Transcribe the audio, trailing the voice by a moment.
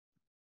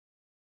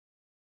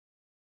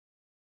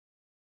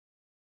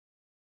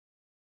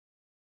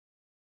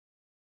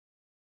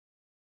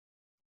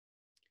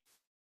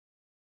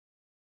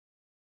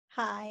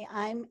Hi,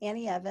 I'm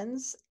Annie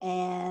Evans,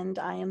 and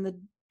I am the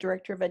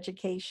Director of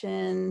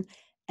Education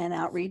and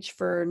Outreach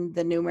for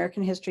the New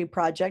American History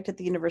Project at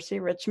the University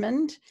of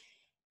Richmond.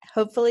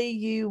 Hopefully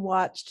you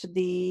watched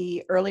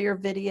the earlier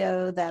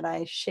video that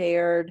I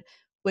shared,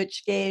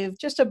 which gave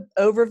just an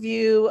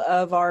overview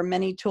of our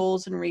many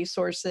tools and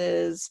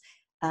resources.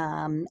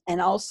 And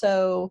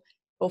also,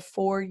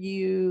 before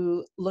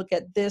you look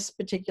at this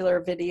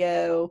particular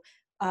video,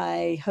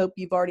 I hope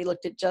you've already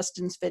looked at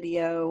Justin's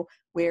video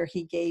where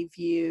he gave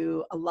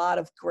you a lot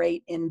of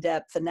great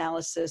in-depth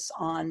analysis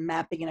on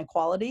mapping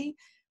inequality,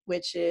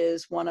 which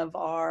is one of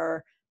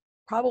our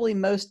probably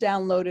most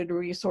downloaded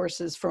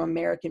resources from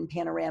American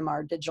Panorama,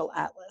 our digital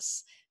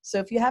atlas. So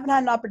if you haven't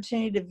had an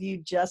opportunity to view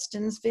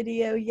Justin's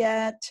video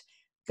yet,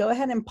 go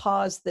ahead and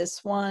pause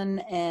this one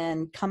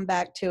and come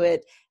back to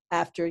it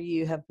after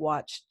you have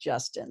watched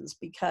Justin's,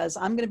 because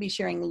I'm going to be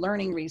sharing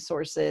learning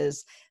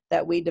resources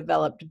that we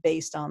developed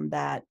based on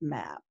that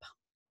map.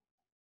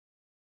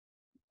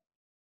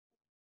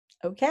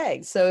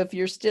 Okay, so if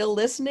you're still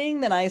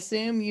listening, then I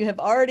assume you have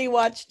already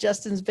watched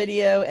Justin's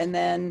video, and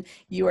then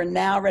you are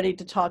now ready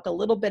to talk a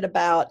little bit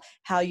about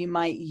how you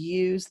might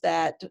use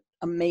that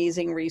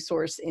amazing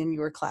resource in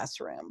your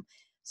classroom.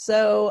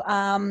 So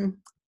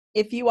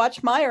if you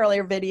watched my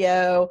earlier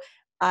video,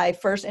 I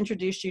first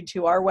introduced you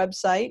to our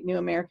website, New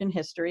American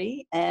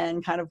History,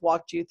 and kind of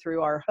walked you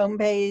through our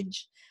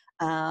homepage.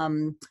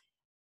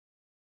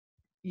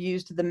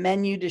 Used the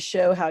menu to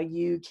show how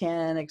you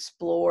can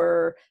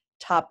explore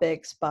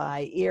topics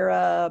by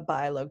era,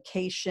 by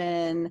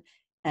location,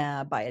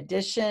 by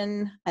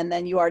edition, and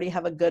then you already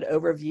have a good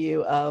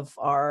overview of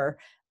our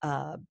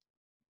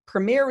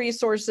premier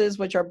resources,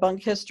 which are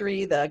Bunk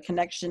History, the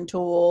connection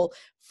tool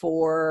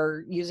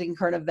for using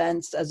current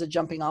events as a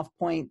jumping off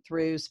point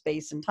through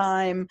space and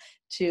time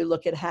to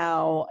look at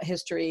how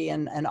history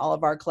and all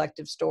of our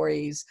collective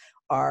stories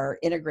are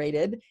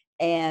integrated.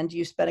 And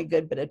you spent a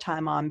good bit of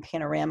time on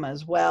Panorama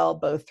as well,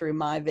 both through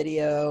my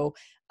video,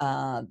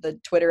 the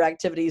Twitter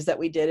activities that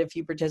we did if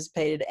you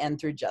participated, and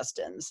through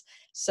Justin's.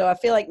 So I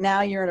feel like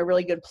now you're in a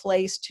really good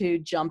place to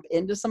jump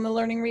into some of the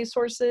learning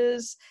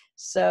resources.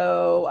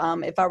 So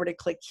if I were to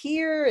click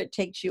here, it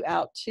takes you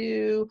out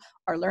to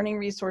our learning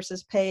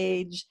resources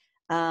page.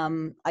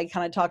 I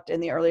kind of talked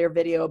in the earlier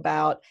video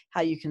about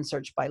how you can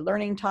search by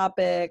learning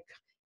topic,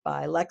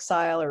 by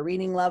Lexile or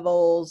reading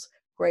levels,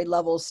 grade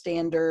levels,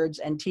 standards,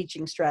 and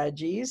teaching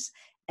strategies.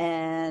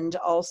 And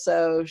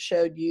also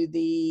showed you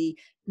the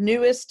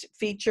newest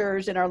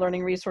features in our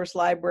learning resource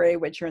library,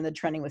 which are in the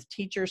Trending with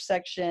Teachers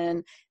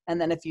section. And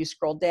then if you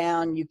scroll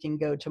down, you can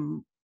go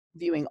to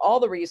viewing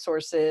all the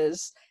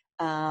resources,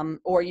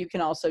 or you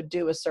can also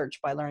do a search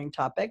by learning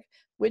topic,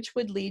 which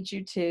would lead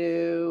you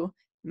to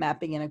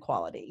mapping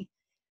inequality.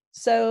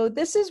 So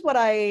this is what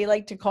I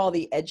like to call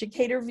the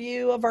educator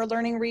view of our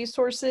learning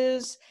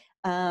resources.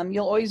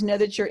 You'll always know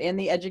that you're in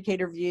the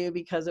educator view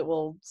because it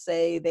will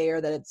say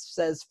there that it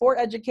says for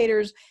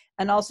educators,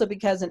 and also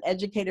because in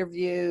educator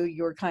view,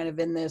 you're kind of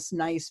in this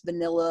nice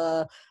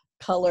vanilla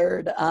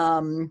colored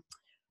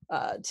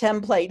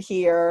template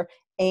here.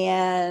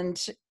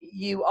 And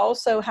you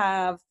also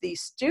have the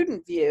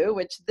student view,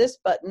 which this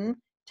button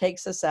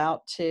takes us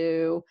out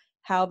to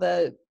how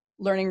the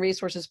learning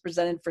resource is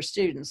presented for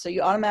students. So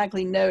you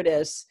automatically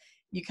notice,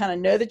 you kind of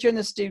know that you're in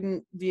the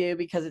student view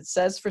because it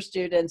says for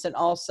students, and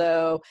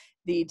also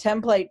the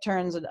template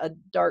turns a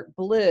dark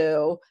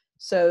blue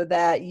so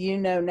that you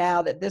know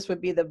now that this would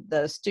be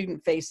the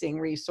student-facing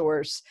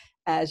resource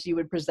as you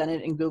would present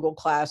it in Google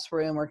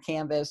Classroom or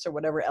Canvas or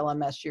whatever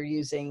LMS you're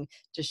using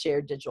to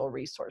share digital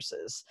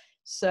resources.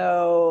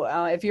 So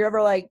if you're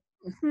ever like,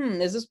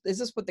 is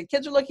this what the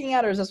kids are looking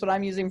at, or is this what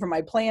I'm using for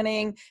my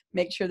planning?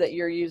 Make sure that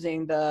you're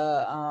using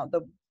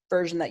the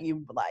version that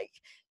you like.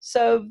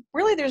 So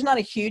really, there's not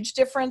a huge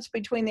difference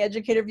between the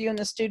educator view and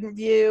the student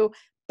view,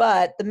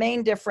 but the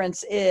main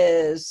difference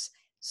is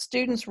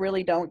students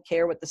really don't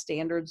care what the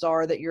standards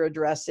are that you're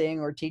addressing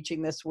or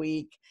teaching this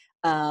week.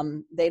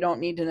 They don't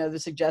need to know the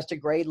suggested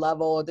grade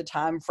level or the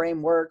time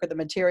framework or the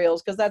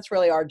materials, because that's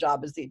really our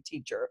job as the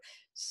teacher.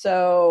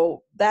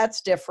 So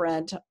that's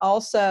different.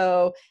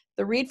 Also,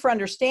 the Read for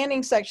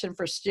Understanding section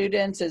for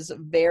students is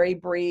very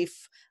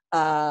brief,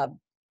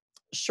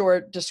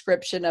 short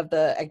description of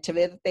the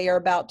activity that they are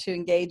about to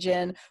engage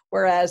in,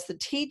 whereas the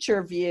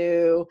teacher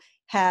view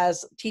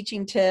has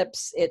teaching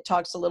tips. It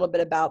talks a little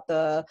bit about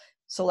the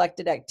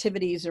selected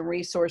activities and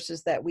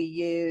resources that we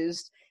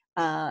used.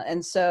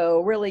 And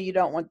so really you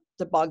don't want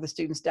to bog the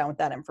students down with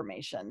that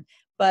information.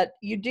 But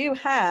you do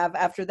have,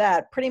 after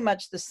that, pretty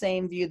much the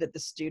same view that the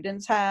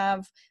students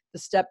have, the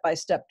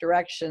step-by-step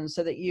directions,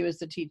 so that you as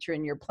the teacher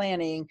in your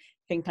planning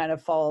can kind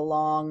of follow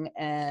along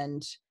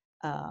and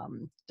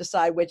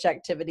decide which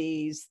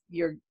activities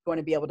you're going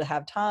to be able to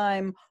have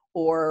time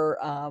or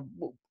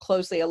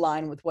closely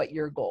align with what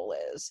your goal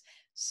is.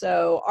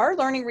 So our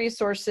learning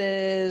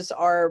resources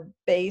are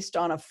based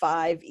on a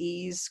 5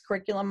 E's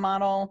curriculum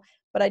model,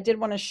 but I did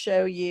want to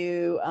show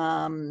you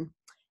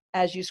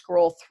as you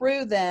scroll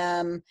through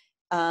them,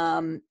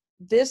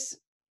 this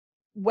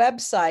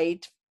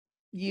website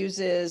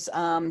uses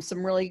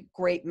some really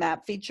great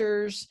map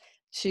features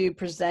to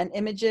present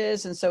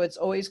images. And so it's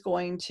always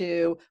going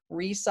to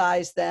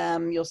resize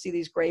them. You'll see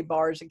these gray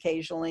bars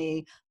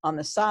occasionally on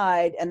the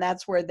side, and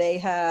that's where they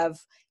have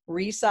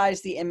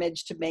resized the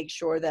image to make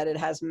sure that it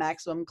has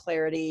maximum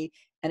clarity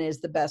and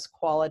is the best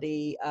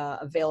quality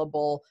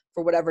available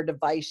for whatever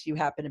device you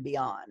happen to be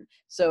on.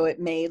 So it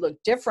may look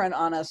different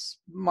on a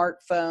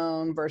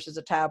smartphone versus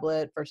a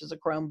tablet versus a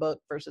Chromebook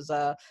versus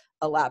a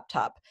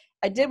laptop.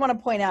 I did want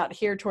to point out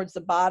here towards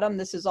the bottom,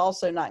 this is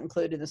also not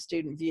included in the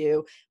student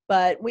view,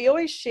 but we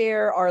always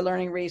share our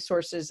learning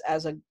resources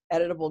as an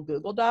editable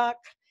Google Doc.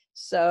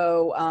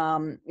 So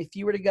if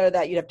you were to go to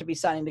that, you'd have to be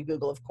signing to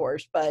Google, of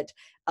course, but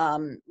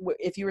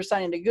if you were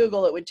signing to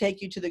Google, it would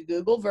take you to the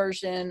Google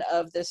version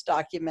of this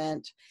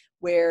document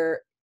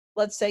where,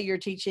 let's say you're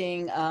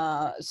teaching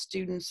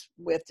students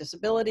with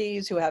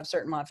disabilities who have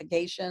certain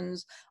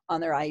modifications on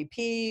their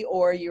IEP,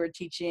 or you're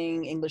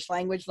teaching English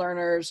language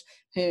learners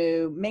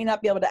who may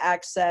not be able to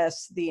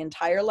access the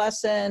entire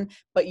lesson,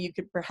 but you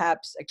could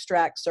perhaps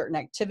extract certain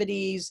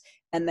activities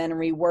and then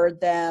reword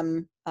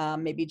them,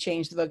 maybe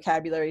change the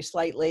vocabulary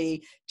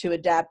slightly to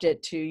adapt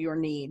it to your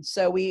needs.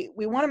 So we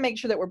want to make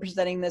sure that we're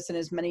presenting this in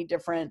as many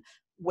different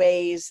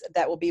ways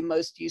that will be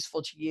most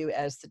useful to you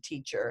as the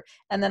teacher.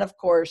 And then, of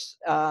course,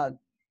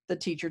 the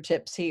teacher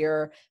tips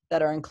here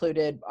that are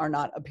included are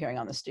not appearing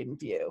on the student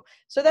view.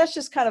 So that's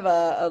just kind of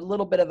a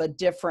little bit of a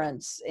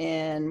difference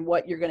in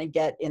what you're going to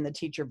get in the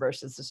teacher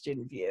versus the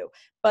student view.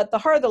 But the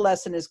heart of the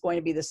lesson is going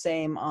to be the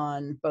same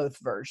on both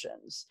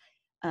versions.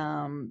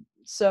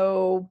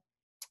 So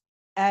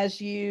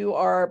as you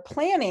are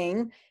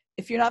planning,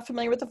 if you're not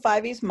familiar with the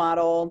 5Es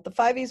model, the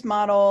 5Es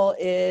model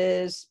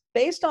is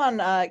based on,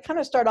 kind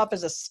of start off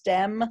as a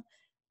STEM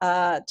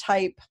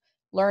type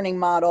learning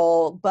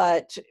model,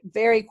 but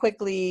very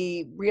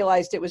quickly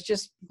realized it was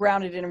just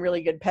grounded in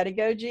really good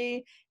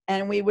pedagogy,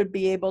 and we would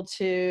be able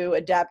to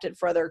adapt it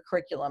for other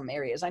curriculum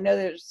areas. I know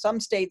there's some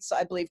states,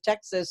 I believe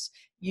Texas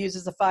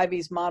uses the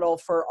 5Es model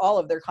for all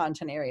of their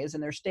content areas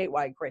in their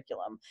statewide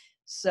curriculum.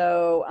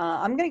 So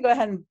I'm going to go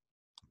ahead and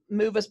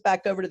move us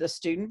back over to the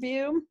student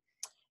view.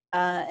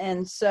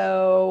 And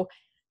so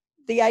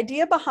the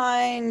idea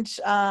behind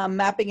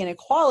mapping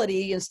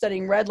inequality and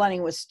studying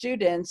redlining with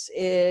students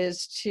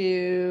is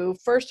to,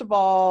 first of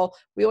all,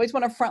 we always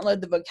want to front load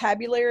the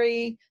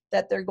vocabulary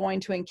that they're going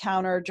to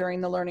encounter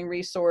during the learning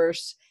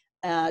resource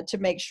to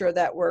make sure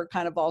that we're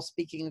kind of all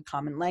speaking a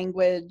common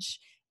language,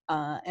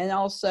 and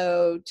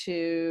also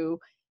to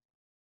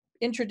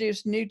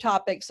introduce new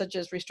topics such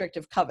as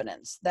restrictive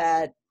covenants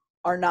that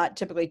are not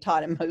typically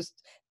taught in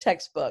most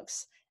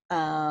textbooks,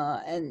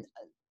 and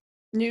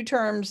new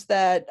terms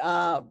that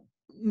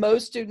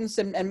most students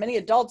and many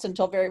adults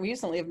until very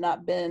recently have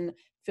not been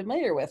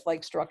familiar with,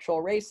 like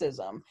structural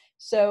racism.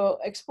 So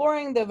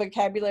exploring the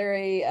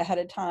vocabulary ahead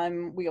of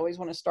time, we always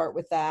want to start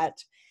with that.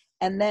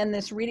 And then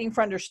this reading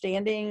for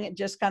understanding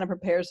just kind of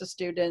prepares the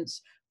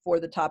students for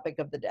the topic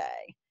of the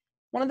day.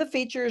 One of the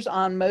features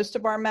on most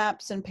of our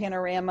maps in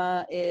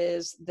Panorama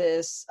is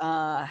this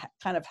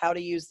kind of how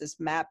to use this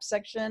map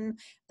section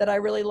that I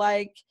really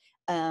like.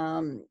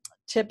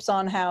 Tips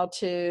on how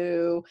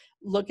to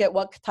look at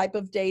what type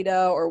of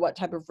data or what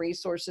type of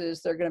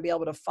resources they're going to be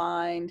able to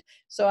find.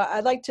 So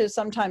I'd like to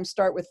sometimes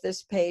start with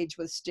this page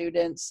with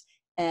students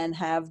and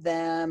have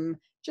them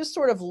just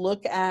sort of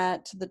look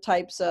at the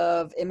types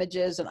of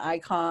images and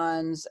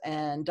icons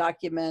and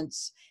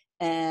documents,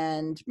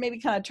 and maybe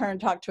kind of turn and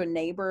talk to a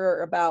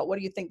neighbor about what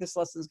do you think this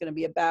lesson is going to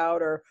be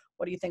about, or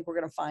what do you think we're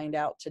going to find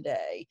out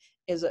today,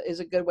 is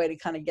a good way to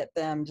kind of get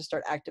them to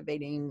start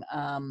activating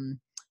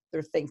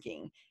their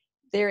thinking.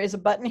 There is a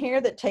button here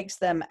that takes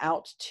them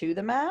out to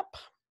the map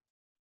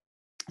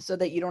so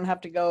that you don't have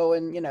to go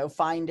and,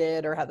 find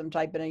it or have them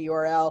type in a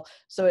URL.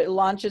 So it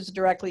launches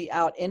directly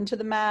out into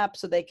the map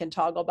so they can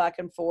toggle back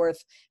and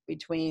forth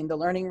between the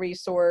learning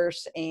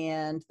resource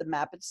and the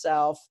map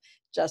itself.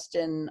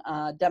 Justin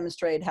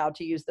demonstrated how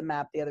to use the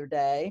map the other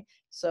day.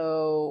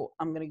 So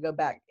I'm going to go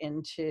back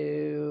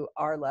into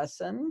our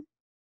lesson.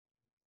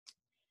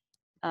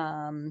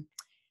 And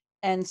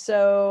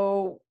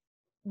so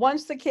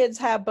once the kids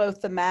have both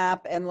the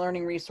map and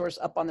learning resource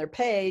up on their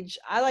page,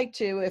 I like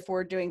to, if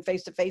we're doing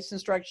face-to-face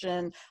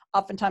instruction,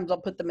 oftentimes I'll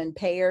put them in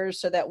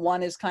pairs so that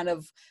one is kind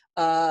of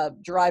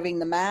driving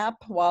the map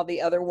while the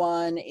other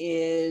one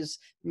is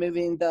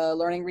moving the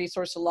learning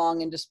resource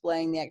along and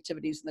displaying the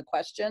activities and the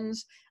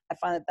questions. I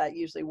find that that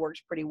usually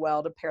works pretty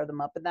well to pair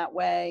them up in that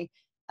way.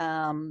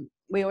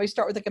 We always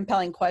start with a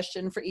compelling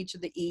question for each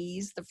of the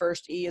E's. The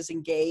first E is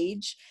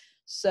engage.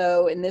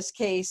 So in this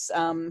case,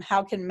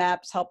 how can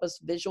maps help us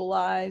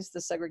visualize the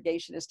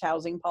segregationist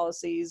housing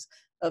policies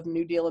of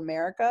New Deal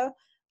America?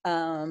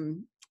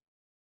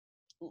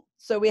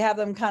 So we have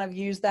them kind of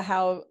use the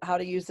how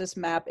to use this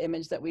map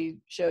image that we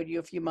showed you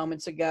a few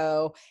moments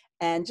ago,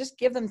 and just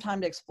give them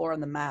time to explore on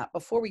the map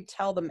before we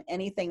tell them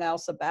anything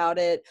else about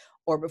it,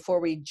 or before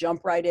we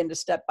jump right into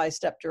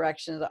step-by-step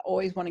directions. I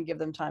always want to give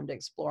them time to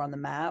explore on the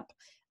map.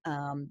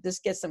 This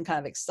gets them kind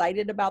of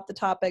excited about the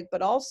topic,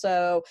 but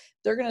also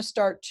they're going to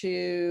start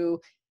to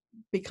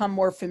become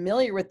more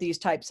familiar with these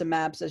types of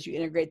maps as you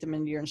integrate them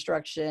into your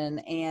instruction,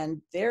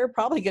 and they're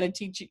probably going to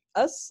teach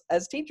us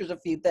as teachers a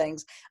few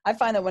things. I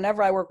find that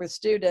whenever I work with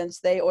students,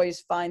 they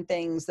always find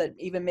things that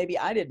even maybe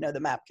I didn't know the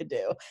map could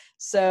do.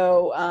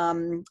 So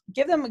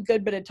give them a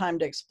good bit of time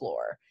to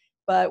explore.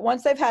 But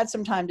once they've had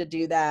some time to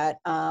do that,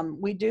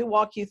 we do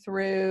walk you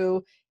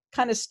through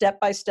kind of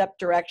step-by-step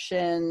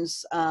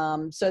directions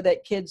so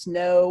that kids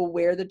know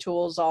where the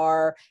tools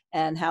are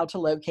and how to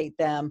locate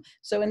them.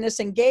 So in this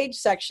engage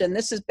section,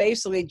 this is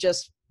basically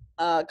just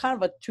kind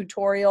of a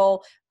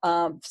tutorial,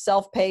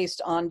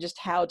 self-paced on just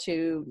how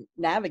to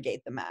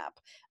navigate the map.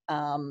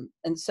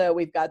 And so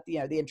we've got the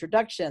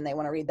introduction. They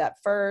want to read that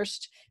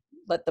first.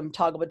 Let them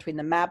toggle between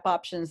the map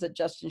options that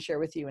Justin shared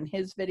with you in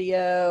his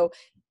video.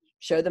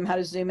 Show them how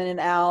to zoom in and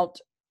out,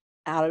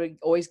 how to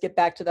always get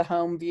back to the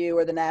home view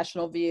or the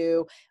national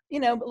view.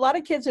 A lot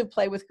of kids who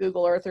play with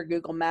Google Earth or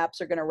Google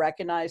Maps are going to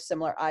recognize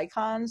similar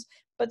icons,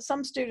 but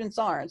some students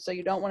aren't. So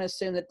you don't want to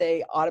assume that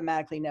they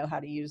automatically know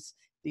how to use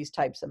these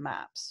types of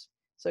maps.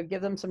 So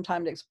give them some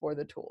time to explore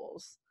the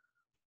tools.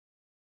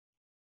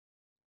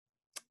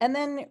 And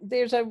then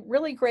there's a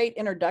really great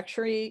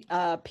introductory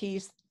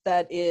piece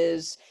that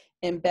is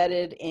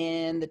embedded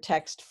in the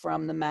text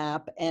from the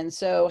map. And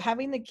so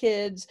having the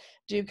kids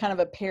do kind of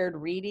a paired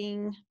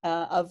reading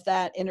of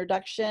that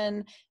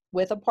introduction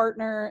with a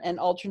partner and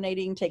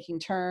alternating, taking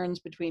turns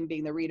between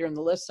being the reader and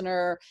the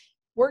listener,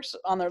 works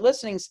on their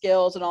listening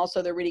skills and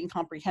also their reading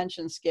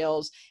comprehension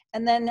skills.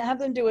 And then have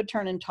them do a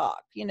turn and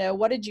talk.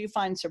 What did you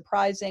find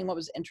surprising? What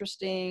was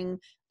interesting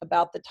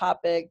about the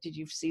topic? Did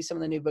you see some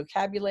of the new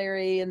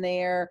vocabulary in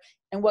there?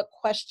 And what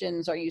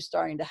questions are you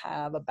starting to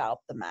have about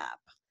the map?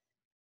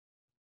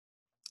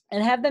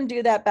 And have them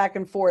do that back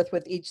and forth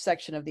with each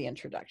section of the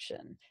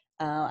introduction.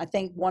 I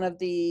think one of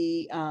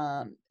the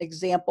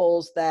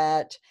examples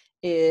that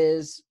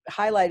is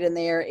highlighted in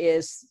there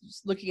is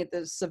looking at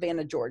the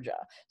Savannah, Georgia.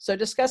 So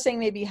discussing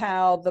maybe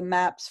how the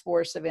maps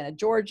for Savannah,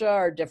 Georgia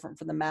are different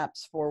from the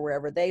maps for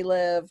wherever they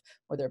live,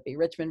 whether it be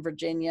Richmond,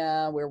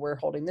 Virginia, where we're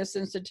holding this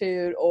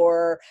institute,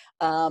 or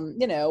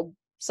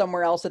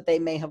somewhere else that they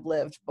may have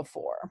lived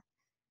before.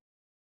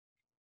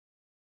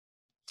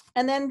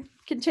 And then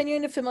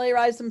continuing to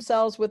familiarize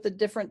themselves with the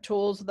different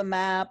tools of the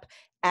map,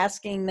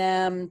 asking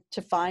them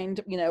to find,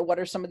 what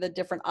are some of the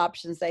different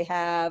options they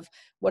have?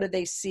 What do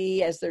they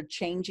see as they're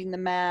changing the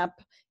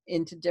map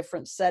into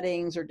different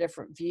settings or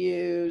different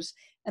views?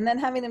 And then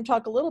having them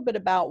talk a little bit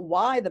about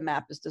why the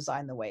map is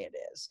designed the way it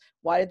is.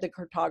 Why did the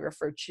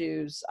cartographer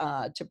choose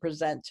to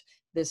present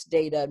this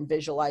data and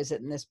visualize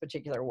it in this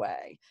particular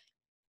way?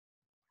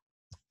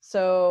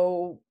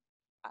 So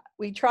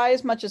we try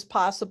as much as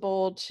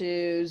possible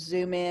to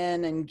zoom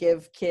in and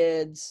give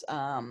kids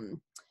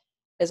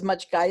as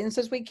much guidance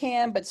as we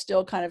can, but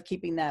still kind of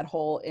keeping that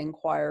whole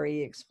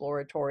inquiry,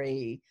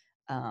 exploratory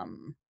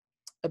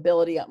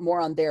ability more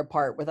on their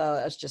part without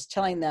us just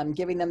telling them,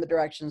 giving them the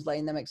directions,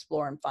 letting them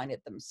explore and find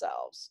it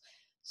themselves.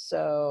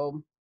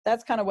 So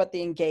that's kind of what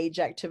the engage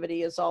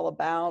activity is all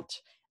about.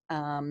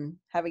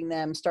 Having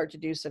them start to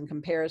do some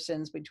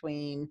comparisons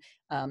between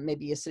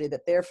maybe a city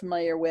that they're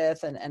familiar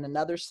with and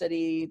another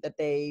city that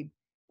they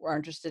were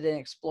interested in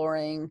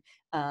exploring.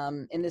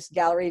 In this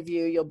gallery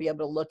view, you'll be able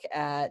to look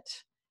at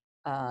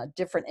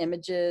different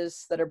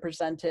images that are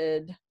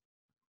presented.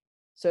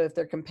 So if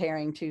they're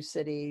comparing two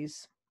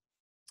cities,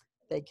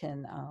 they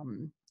can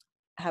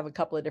have a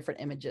couple of different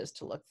images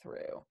to look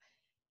through.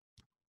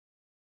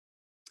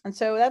 And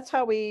so that's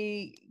how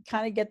we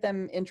kind of get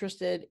them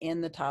interested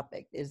in the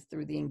topic, is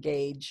through the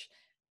engage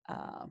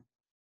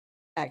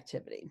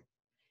activity.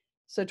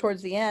 So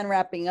towards the end,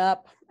 wrapping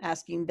up,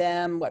 asking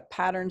them what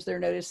patterns they're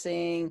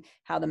noticing,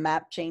 how the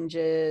map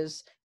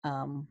changes,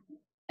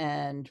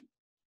 and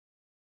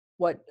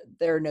what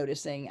they're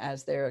noticing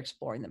as they're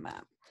exploring the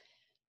map.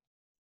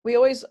 We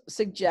always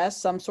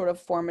suggest some sort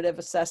of formative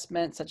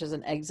assessment, such as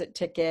an exit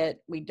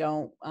ticket. We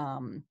don't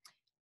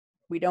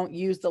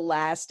use the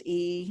last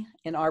E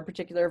in our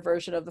particular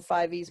version of the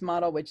 5Es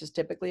model, which is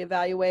typically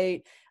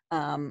evaluate.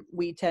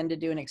 We tend to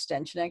do an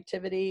extension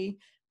activity,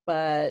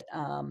 but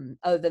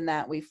other than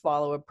that, we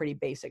follow a pretty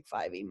basic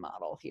 5E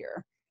model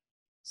here.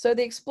 So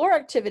the explore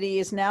activity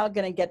is now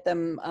going to get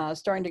them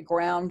starting to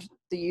ground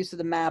the use of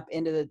the map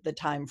into the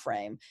time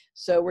frame.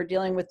 So we're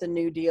dealing with the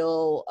New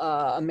Deal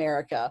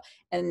America.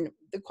 And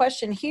the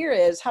question here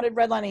is, how did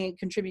redlining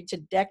contribute to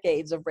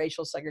decades of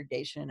racial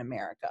segregation in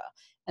America?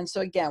 And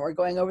so again, we're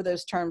going over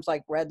those terms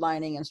like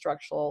redlining and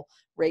structural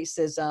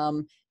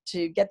racism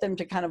to get them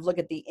to kind of look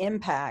at the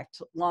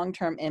impact,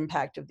 long-term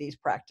impact of these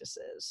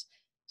practices.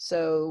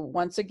 So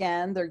once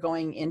again, they're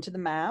going into the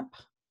map,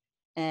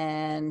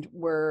 and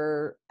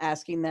we're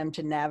asking them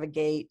to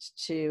navigate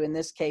to, in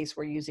this case,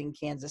 we're using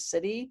Kansas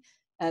City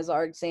as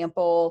our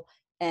example,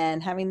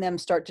 and having them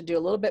start to do a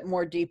little bit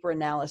more deeper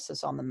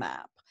analysis on the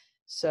map.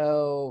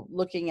 So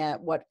looking at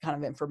what kind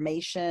of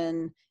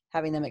information,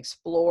 having them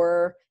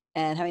explore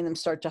and having them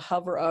start to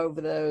hover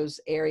over those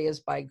areas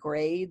by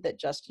grade that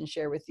Justin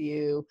shared with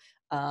you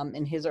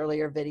in his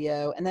earlier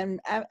video, and then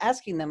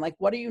asking them, like,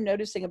 what are you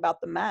noticing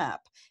about the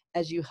map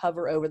as you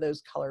hover over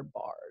those colored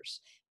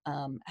bars?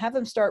 Have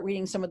them start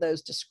reading some of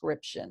those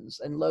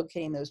descriptions and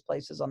locating those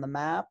places on the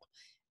map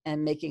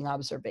and making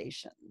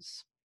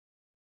observations.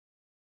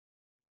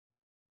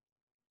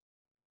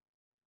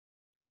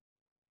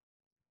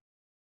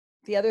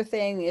 The other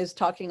thing is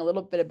talking a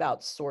little bit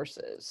about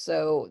sources.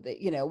 So,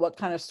 what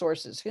kind of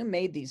sources, who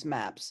made these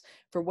maps,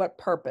 for what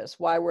purpose,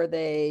 why were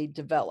they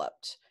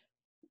developed,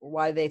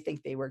 why they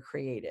think they were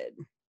created.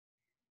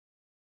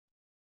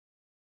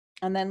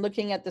 And then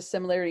looking at the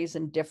similarities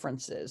and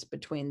differences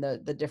between the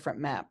different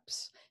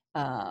maps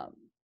um,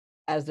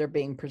 as they're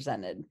being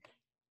presented.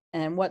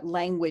 And what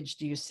language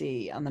do you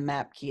see on the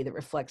map key that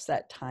reflects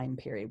that time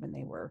period when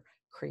they were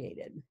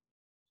created?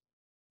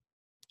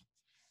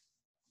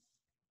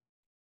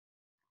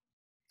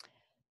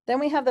 Then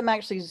we have them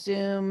actually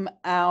zoom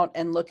out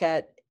and look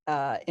at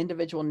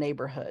individual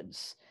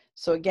neighborhoods.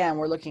 So again,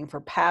 we're looking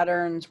for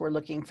patterns. We're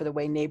looking for the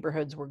way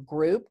neighborhoods were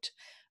grouped.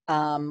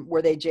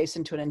 Were they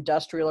adjacent to an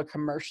industrial or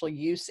commercial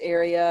use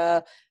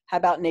area? How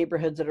about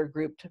neighborhoods that are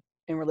grouped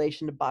in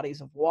relation to bodies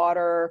of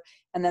water?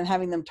 And then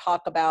having them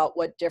talk about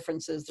what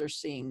differences they're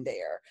seeing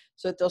there,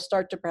 so that they'll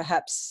start to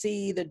perhaps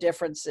see the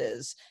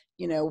differences.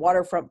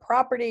 Waterfront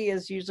property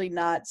is usually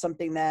not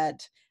something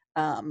that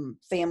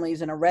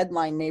families in a red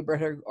line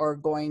neighborhood are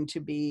going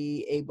to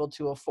be able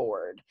to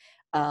afford.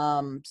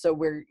 So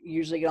we're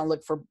usually going to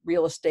look for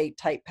real estate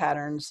type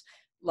patterns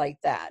like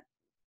that.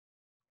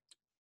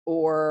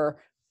 Or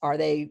are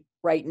they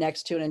right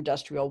next to an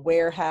industrial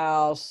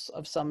warehouse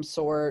of some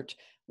sort,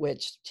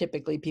 which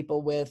typically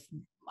people with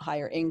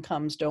higher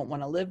incomes don't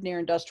want to live near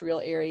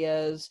industrial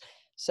areas.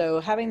 So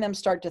having them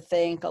start to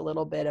think a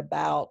little bit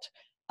about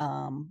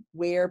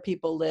where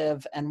people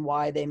live and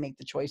why they make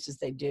the choices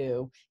they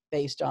do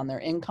based on their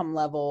income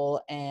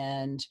level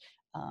and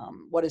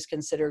what is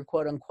considered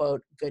quote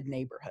unquote good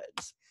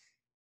neighborhoods.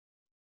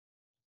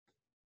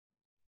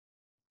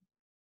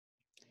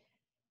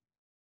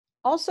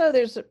 Also,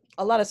 there's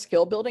a lot of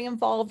skill building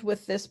involved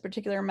with this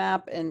particular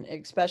map, and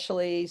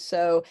especially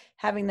so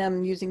having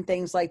them using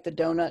things like the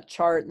donut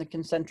chart and the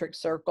concentric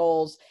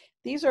circles.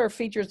 These are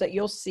features that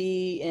you'll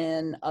see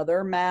in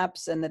other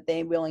maps and that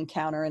they will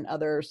encounter in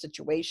other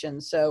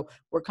situations. So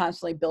we're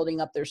constantly building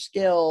up their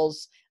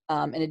skills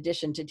in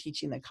addition to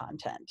teaching the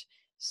content.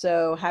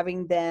 So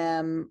having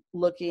them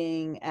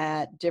looking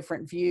at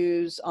different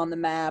views on the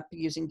map,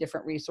 using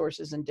different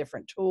resources and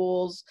different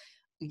tools,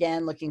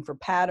 again, looking for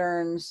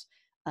patterns.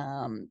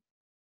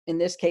 In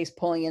this case,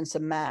 pulling in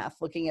some math,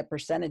 looking at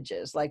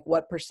percentages, like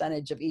what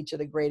percentage of each of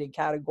the graded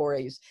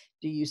categories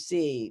do you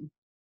see?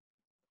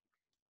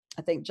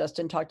 I think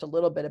Justin talked a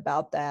little bit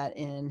about that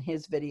in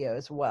his video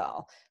as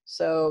well.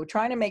 So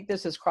trying to make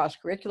this as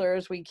cross-curricular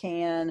as we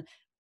can,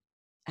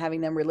 having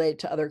them relate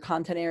to other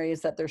content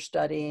areas that they're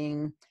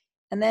studying,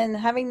 and then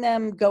having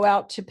them go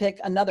out to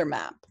pick another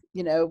map.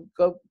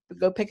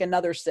 Go pick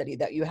another city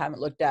that you haven't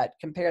looked at,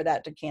 compare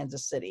that to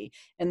Kansas City.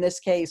 In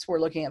this case, we're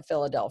looking at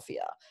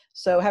Philadelphia.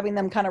 So having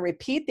them kind of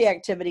repeat the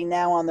activity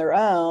now on their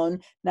own,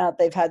 now that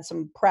they've had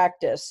some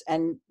practice,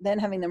 and then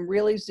having them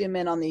really zoom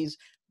in on these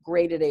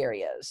graded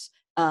areas.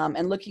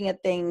 And looking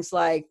at things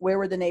like, where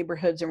were the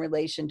neighborhoods in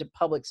relation to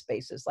public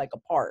spaces like a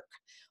park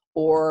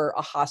or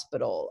a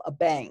hospital, a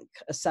bank,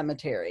 a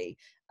cemetery,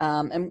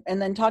 and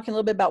then talking a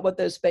little bit about what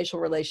those spatial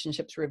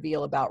relationships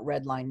reveal about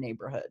red line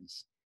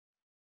neighborhoods.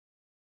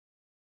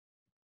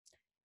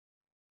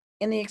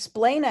 In the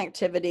explain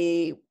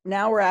activity,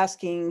 now we're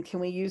asking, can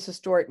we use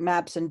historic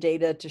maps and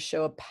data to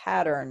show a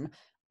pattern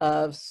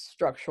of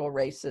structural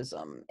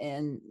racism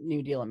in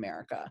New Deal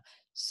America?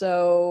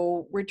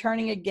 So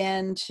returning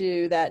again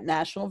to that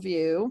national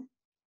view,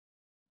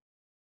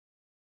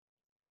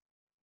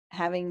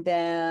 having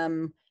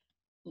them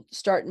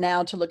start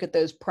now to look at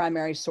those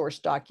primary source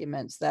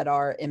documents that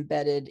are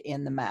embedded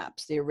in the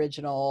maps, the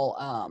original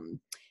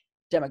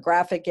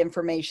demographic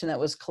information that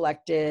was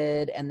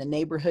collected and the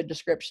neighborhood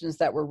descriptions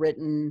that were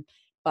written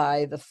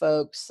by the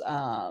folks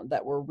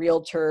that were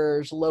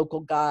realtors, local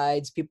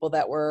guides, people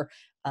that were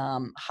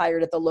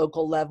hired at the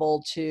local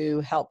level to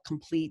help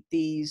complete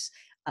these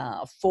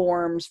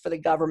forms for the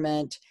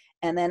government,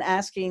 and then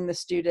asking the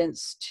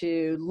students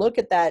to look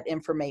at that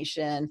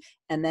information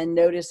and then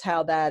notice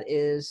how that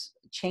is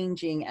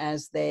changing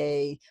as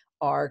they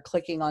are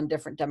clicking on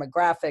different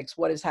demographics.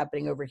 What is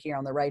happening over here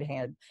on the right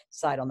hand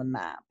side on the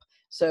map?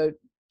 So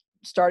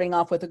starting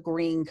off with a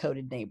green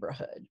coded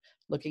neighborhood,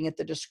 looking at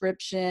the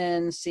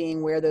description,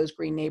 seeing where those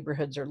green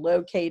neighborhoods are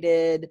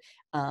located,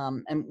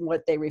 and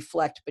what they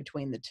reflect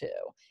between the two.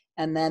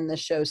 And then the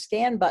show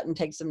scan button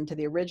takes them to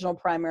the original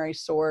primary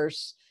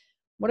source.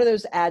 What are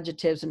those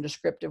adjectives and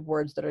descriptive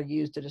words that are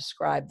used to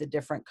describe the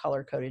different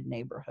color coded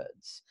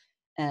neighborhoods?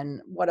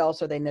 And what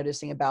else are they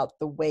noticing about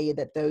the way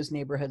that those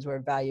neighborhoods were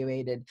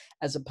evaluated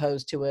as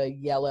opposed to a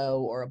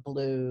yellow or a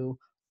blue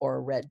or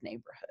a red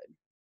neighborhood?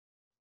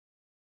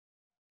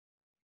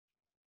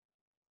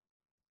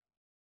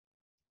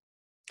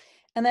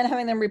 and then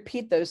having them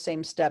repeat those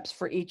same steps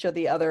for each of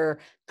the other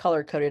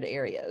color-coded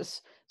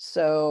areas.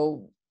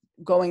 So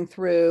going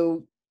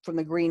through from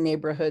the green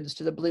neighborhoods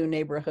to the blue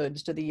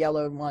neighborhoods to the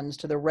yellow ones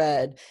to the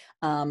red,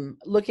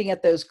 looking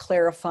at those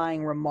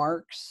clarifying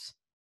remarks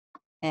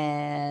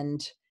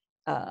and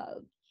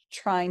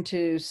trying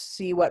to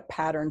see what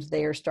patterns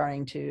they are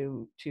starting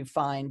to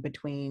find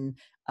between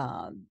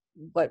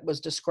what was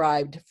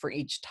described for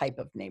each type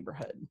of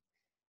neighborhood.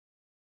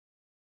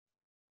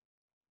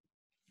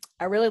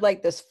 I really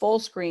like this full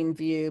screen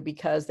view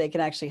because they can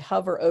actually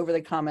hover over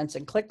the comments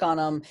and click on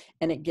them,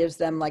 and it gives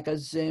them like a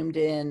zoomed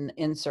in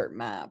insert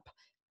map,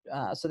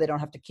 so they don't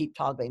have to keep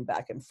toggling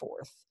back and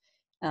forth.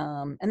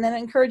 And then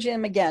encouraging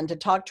them again to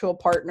talk to a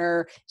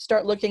partner,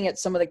 start looking at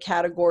some of the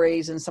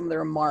categories and some of the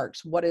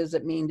remarks. What does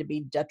it mean to be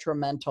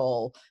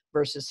detrimental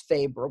versus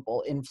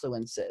favorable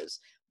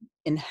influences?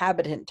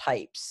 Inhabitant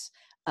types.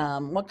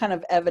 What kind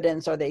of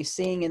evidence are they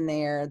seeing in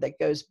there that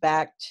goes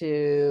back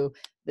to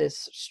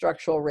this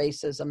structural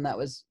racism that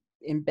was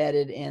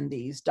embedded in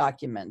these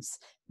documents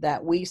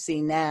that we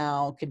see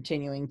now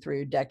continuing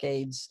through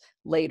decades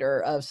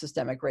later of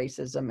systemic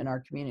racism in our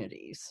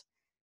communities?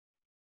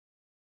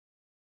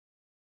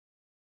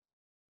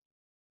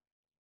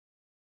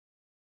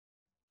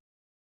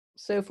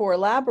 So for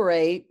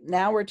Elaborate,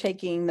 now we're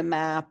taking the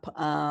map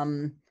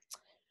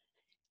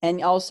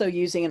and also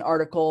using an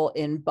article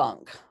in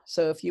Bunk.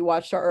 So if you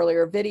watched our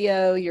earlier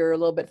video, you're a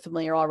little bit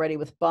familiar already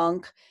with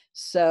Bunk.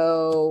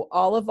 So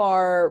all of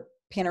our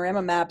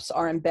panorama maps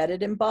are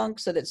embedded in Bunk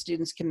so that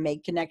students can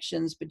make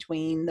connections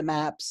between the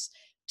maps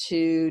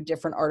to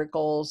different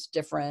articles,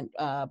 different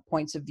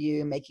points of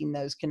view, making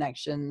those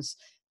connections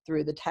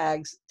through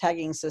the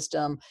tagging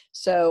system.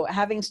 So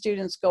having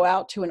students go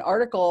out to an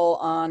article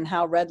on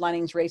how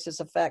redlining's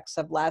racist effects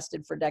have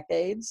lasted for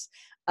decades,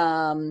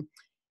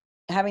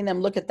 having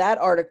them look at that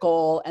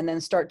article and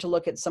then start to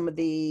look at some of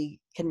the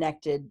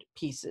connected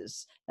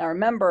pieces. Now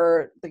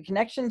remember, the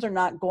connections are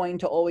not going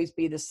to always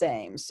be the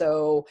same.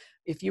 So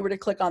if you were to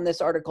click on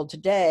this article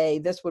today,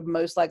 this would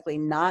most likely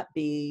not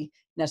be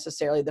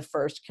necessarily the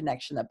first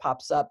connection that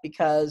pops up,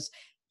 because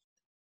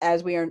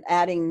as we are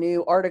adding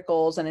new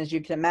articles, and as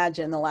you can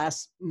imagine, the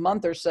last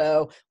month or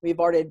so,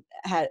 we've already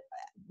had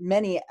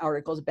many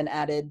articles have been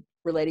added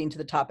relating to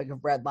the topic of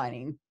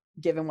redlining,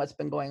 given what's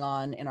been going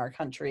on in our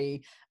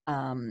country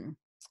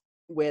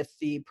with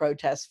the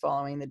protests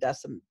following the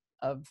deaths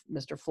of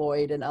Mr.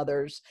 Floyd and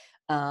others,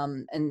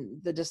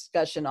 and the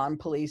discussion on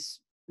police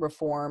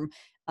reform.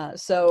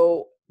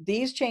 So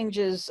these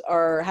changes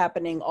are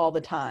happening all the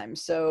time.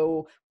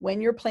 So when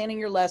you're planning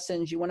your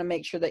lessons, you want to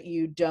make sure that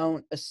you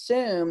don't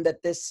assume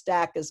that this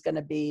stack is going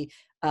to be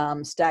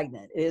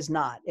stagnant. It is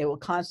not. It will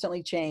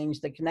constantly change.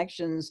 The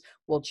connections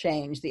will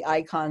change. The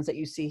icons that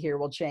you see here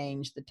will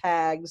change. The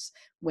tags,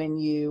 when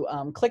you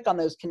click on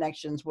those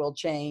connections, will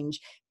change,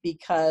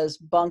 because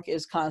Bunk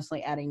is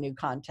constantly adding new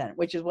content,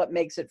 which is what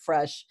makes it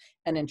fresh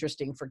and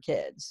interesting for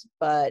kids.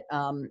 But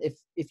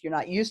if you're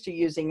not used to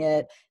using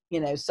it, you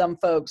know, some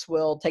folks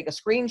will take a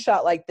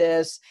screenshot like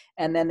this,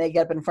 and then they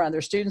get up in front of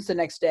their students the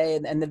next day,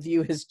 and the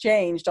view has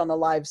changed on the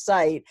live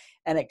site,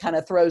 and it kind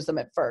of throws them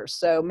at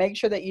first. So make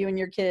sure that you and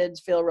your kids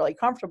feel really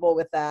comfortable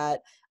with that,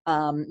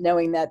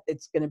 knowing that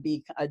it's going to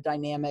be a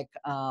dynamic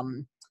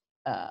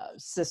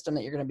system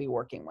that you're going to be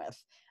working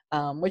with,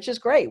 which is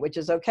great, which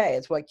is okay.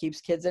 It's what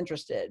keeps kids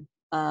interested.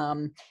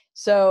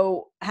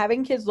 So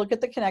having kids look at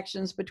the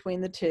connections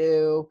between the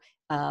two,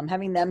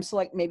 having them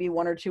select maybe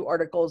one or two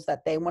articles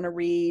that they want to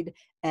read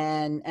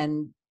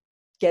and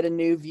get a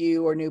new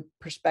view or new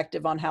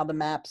perspective on how the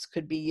maps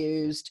could be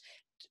used,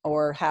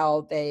 or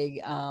how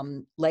they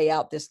lay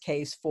out this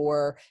case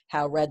for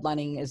how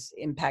redlining is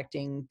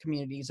impacting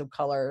communities of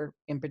color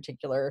in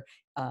particular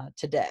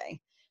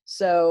today.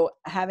 So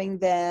having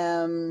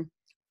them,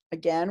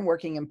 again,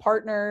 working in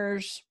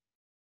partners,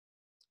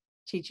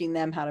 teaching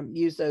them how to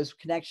use those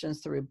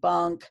connections through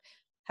Bunk,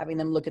 having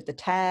them look at the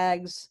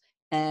tags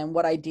and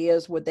what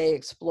ideas would they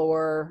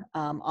explore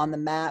on the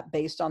map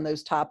based on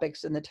those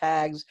topics and the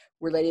tags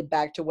related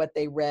back to what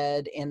they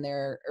read in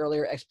their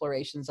earlier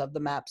explorations of the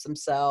maps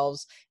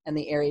themselves and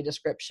the area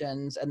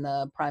descriptions and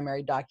the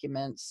primary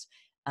documents.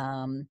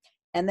 And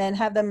then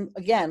have them,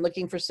 again,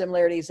 looking for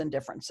similarities and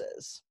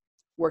differences.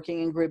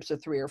 Working in groups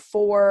of 3 or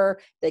 4,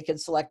 they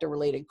could select a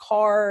related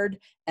card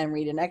and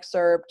read an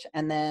excerpt,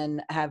 and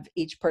then have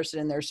each person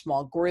in their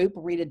small group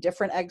read a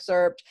different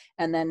excerpt,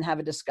 and then have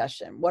a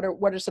discussion. What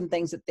are some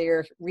things that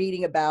they're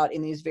reading about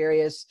in these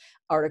various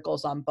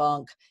articles on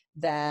Bunk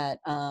that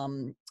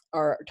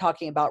are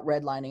talking about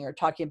redlining or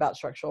talking about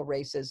structural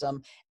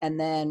racism, and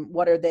then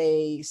what are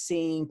they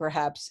seeing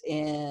perhaps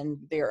in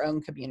their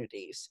own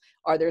communities?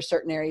 Are there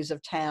certain areas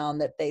of town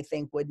that they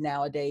think would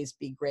nowadays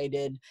be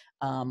graded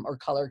or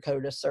color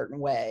coded a certain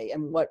way?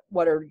 And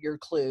what are your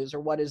clues, or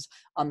what is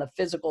on the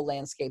physical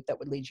landscape that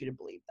would lead you to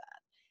believe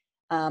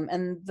that?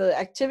 And the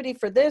activity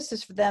for this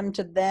is for them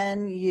to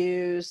then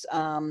use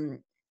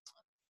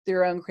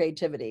their own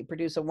creativity,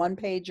 produce a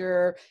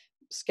one-pager,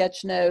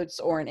 sketch notes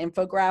or an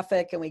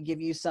infographic, and we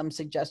give you some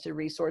suggested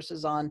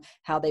resources on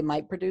how they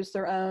might produce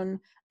their own.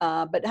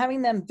 But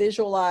having them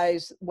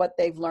visualize what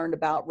they've learned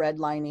about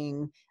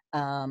redlining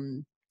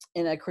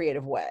in a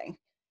creative way.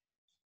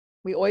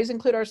 We always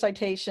include our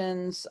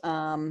citations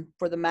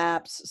for the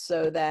maps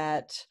so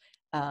that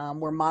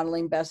we're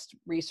modeling best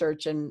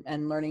research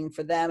and learning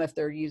for them if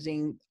they're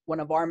using one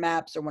of our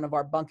maps or one of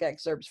our bunk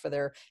excerpts for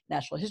their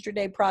National History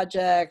Day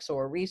projects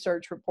or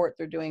research report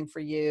they're doing for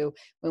you.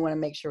 We want to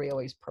make sure we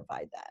always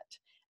provide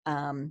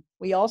that.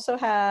 We also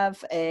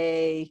have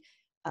a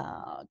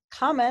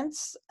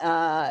comments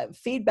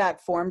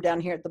feedback form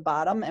down here at the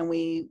bottom, and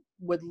we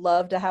would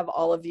love to have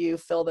all of you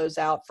fill those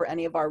out for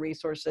any of our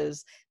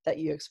resources that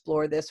you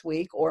explore this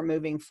week or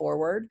moving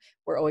forward.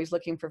 We're always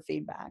looking for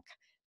feedback.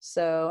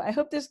 So I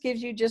hope this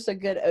gives you just a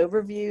good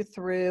overview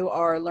through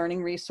our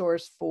learning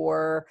resource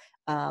for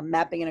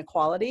mapping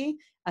inequality.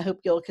 I hope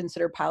you'll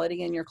consider piloting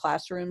in your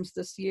classrooms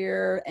this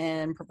year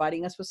and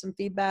providing us with some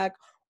feedback,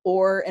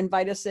 or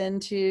invite us in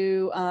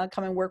to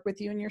come and work with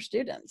you and your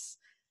students.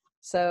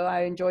 So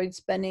I enjoyed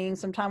spending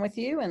some time with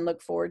you and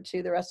look forward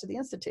to the rest of the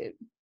Institute.